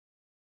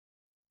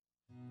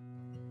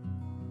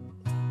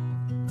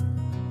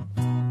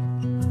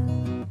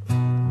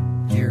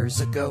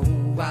years ago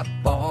I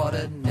bought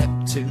a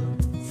Neptune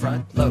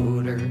front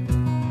loader.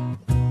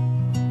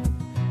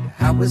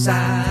 How was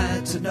I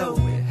to know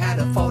it had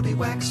a faulty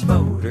wax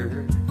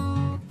motor?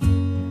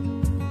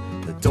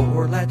 The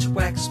door latch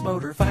wax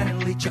motor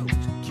finally choked.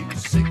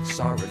 Q6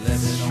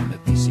 R11 on the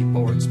PC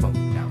board smoke.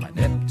 Now my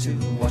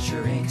Neptune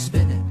washer ain't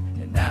spinning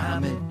and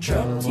I'm in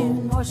trouble.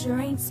 Neptune washer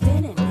ain't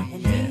spinning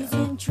and he's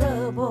in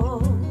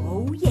trouble.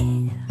 Oh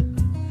yeah.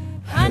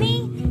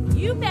 Honey,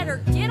 you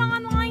better get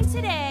online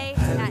today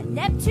at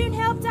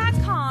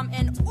neptunehelp.com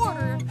and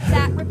order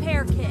that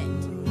repair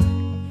kit.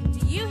 Do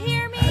you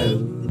hear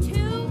me?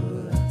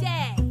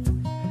 Today.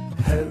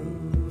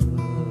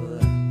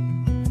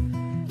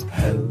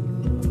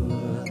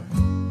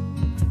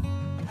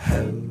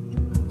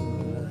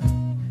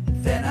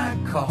 Then I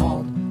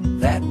called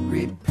that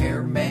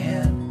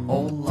repairman,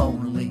 old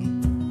lonely,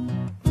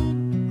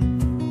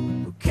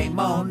 who came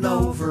on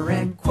over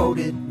and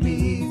quoted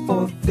me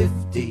for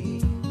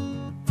 50.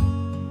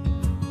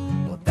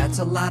 Well, that's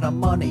a lot of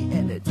money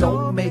and it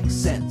don't make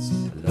sense.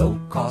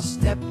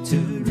 Low-cost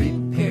Neptune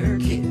repair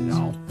kit.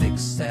 I'll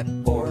fix that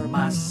board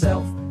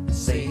myself,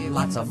 save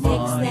lots of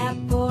money. Fix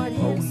that board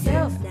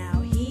himself,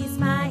 now he's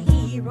my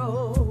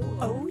hero.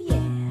 Oh yeah.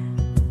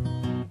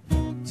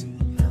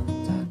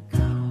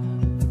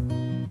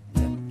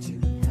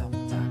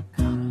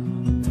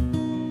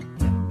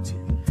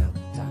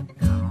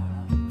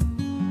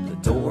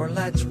 Door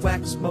latch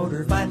wax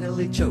motor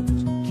finally choked.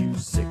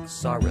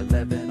 Q6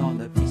 R11 on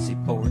the PC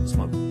board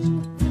smoked.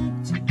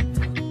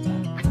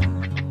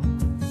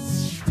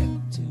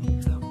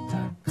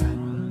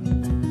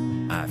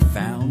 I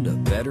found a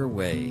better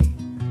way.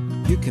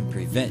 You can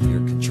prevent your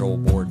control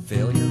board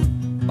failure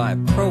by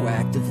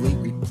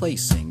proactively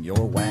replacing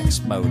your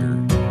wax motor.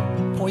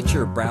 Point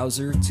your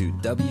browser to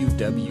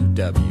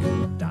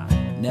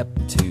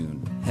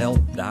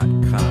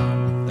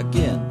www.neptunehelp.com.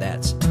 Again,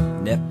 that's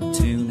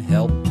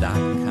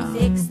neptunehelp.com.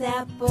 Fix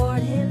that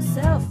board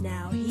himself,